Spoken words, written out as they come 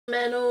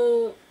मैनू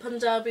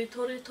पंजाबी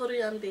थोड़ी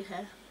आंदी है.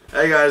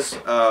 Hey guys,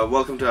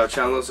 welcome to our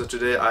channel. So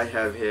today I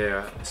have here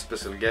a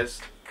special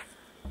guest,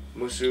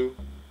 Musu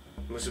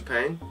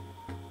Payne.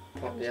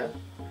 Yeah,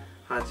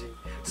 Haji.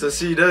 So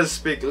she does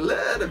speak a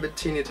little bit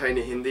teeny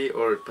tiny Hindi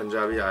or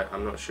Punjabi.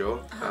 I'm not sure.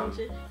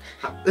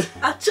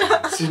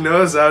 She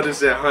knows how to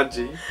say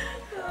Haji,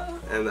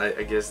 and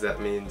I guess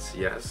that means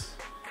yes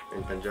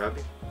in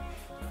Punjabi.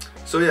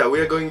 So yeah, we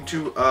are going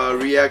to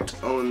react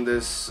on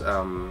this.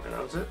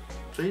 Pronounce it,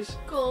 please.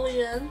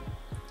 Goliyon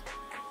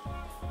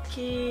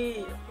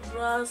ki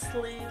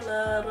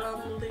Raasleela.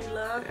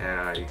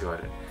 Yeah, you got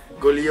it.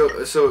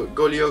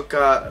 Goliyon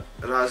ka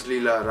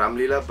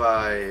Raasleela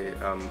by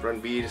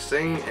Ranveer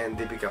Singh and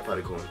Deepika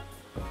Padukone.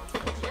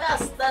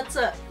 Yes, that's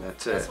it.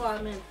 That's what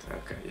I meant.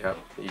 Okay, yep,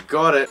 you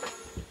got it.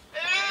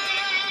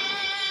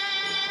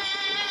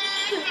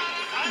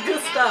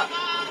 Good stuff.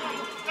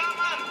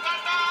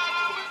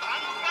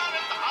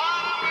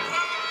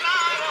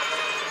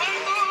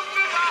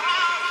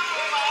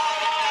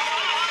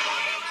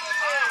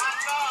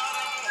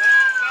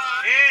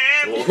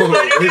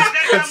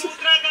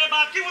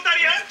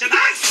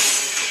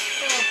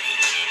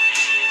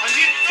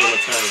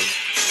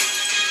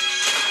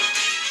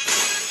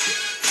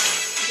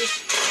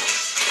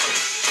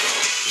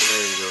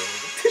 There you go.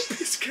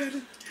 This kind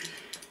of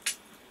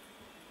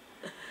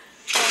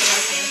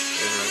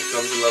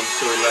comes a love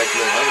story like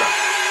no other.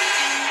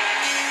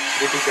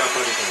 Deepika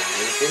Padukone,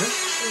 have you seen it?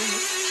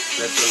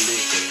 That's on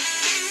Disney.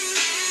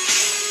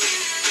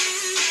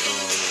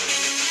 Oh man.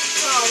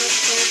 That's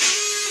cool.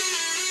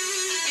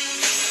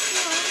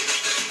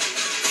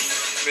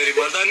 मेरी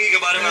मर्दानगी के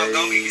बारे में आप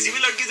गांव की किसी भी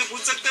लड़की से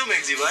पूछ सकते हो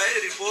मैक्सी भाई,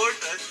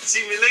 रिपोर्ट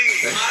अच्छी मिलेगी.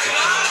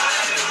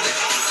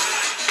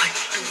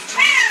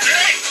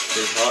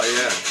 She's hot,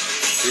 yeah.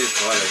 She's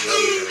hot as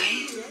well.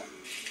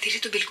 तेरे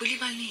तो बिल्कुल ही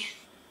बाल नहीं है.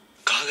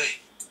 कहाँ गए?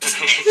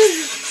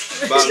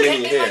 बाल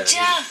नहीं है.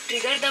 बच्चा,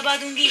 ट्रिगर दबा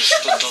दूंगी.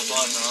 तो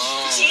दबा ना.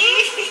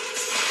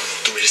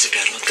 तू मेरे से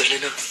प्यार मत कर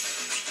लेना.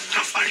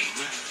 रामपाड़ी हूँ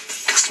मैं.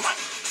 दुश्मन.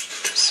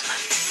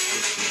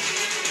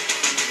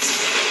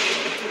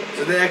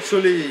 So they're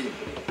actually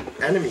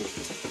enemy.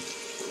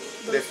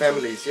 They're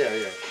families, yeah.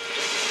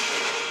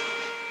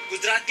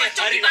 Gujarat के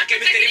हर इलाके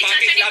में तेरी माँ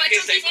के खिलाफ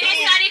केस है. तेरी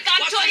सारी काम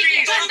चोरी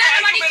की.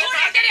 बंदरवाड़ी खून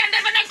है तेरे अंदर,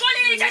 वरना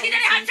गोली नहीं चलती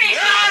तेरे हाथ से.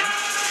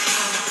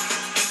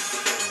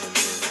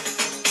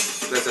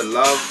 There's a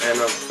love and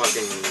a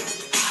fucking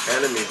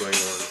enemy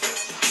going on.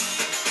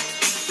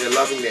 They're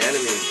loving the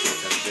enemy.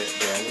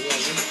 The enemy, I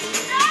guess.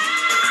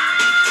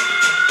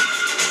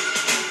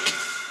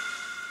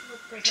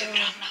 जब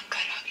राम नाम का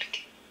आग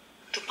लगे,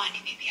 तो पानी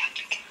में भी आग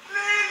लगे.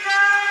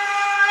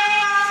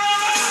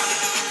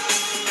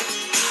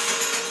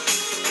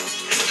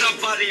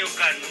 रबारियों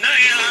का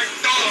नया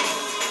दौर.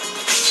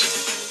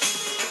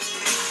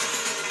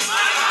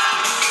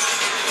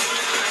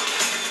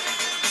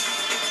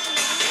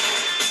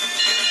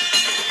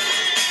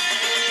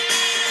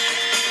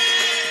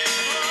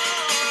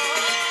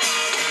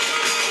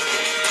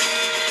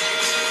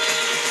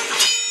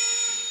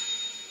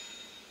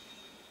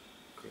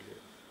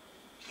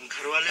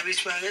 घर वाले बीच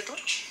में आ गए तो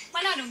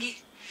मना लूंगी.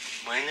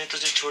 मैंने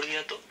तुझे छोड़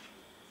दिया तो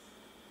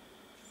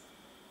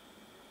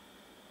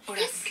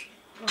उड़ा दूंगी.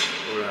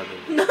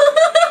 No,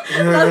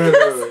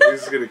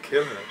 he's gonna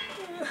kill her.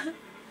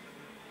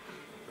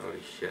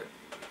 Holy shit.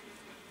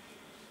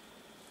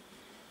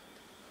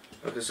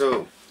 Okay,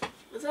 so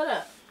Is that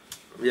it?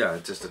 yeah,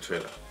 it's just a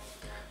trailer.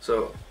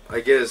 So I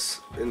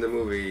guess in the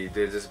movie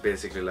they're just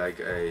basically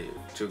like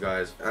two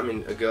guys. I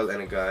mean, a girl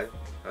and a guy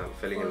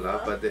falling in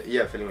love, but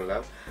falling in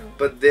love.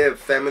 But their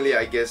family,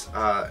 I guess,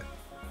 are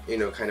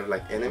kind of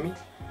like enemy.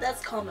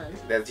 That's common.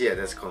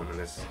 That's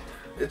common.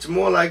 It's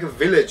more like a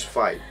village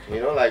fight,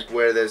 like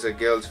where there's a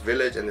girl's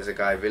village and there's a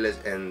guy village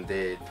and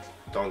they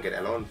don't get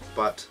along,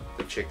 but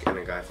the chick and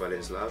the guy fall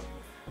in love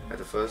at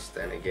the first,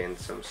 then again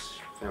some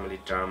family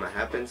drama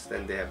happens,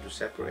 then they have to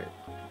separate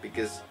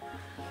because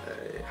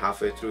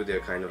halfway through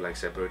they're kind of like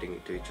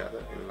separating to each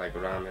other, like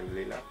Ram and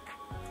Leela,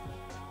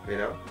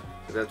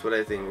 so that's what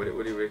I think. What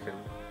do you reckon?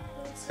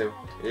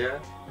 Yeah,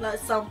 like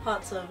some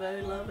parts are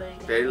very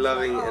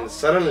loving, and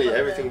suddenly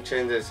everything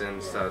changes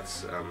and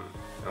starts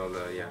all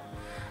the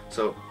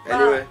So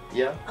anyway,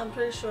 I'm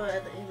pretty sure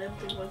at the end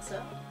everything works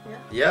out.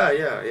 Yeah.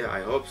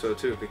 I hope so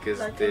too, because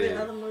like the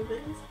other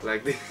movies.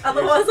 Like the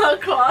otherwise I'll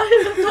cry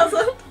if it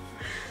doesn't.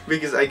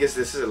 Because I guess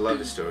this is a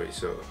love story,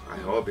 so I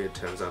hope it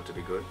turns out to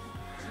be good.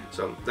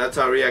 So that's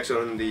our reaction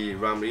on the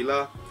Raasleela.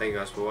 Thank you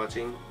guys for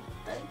watching.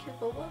 Thank you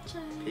for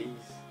watching.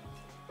 Peace.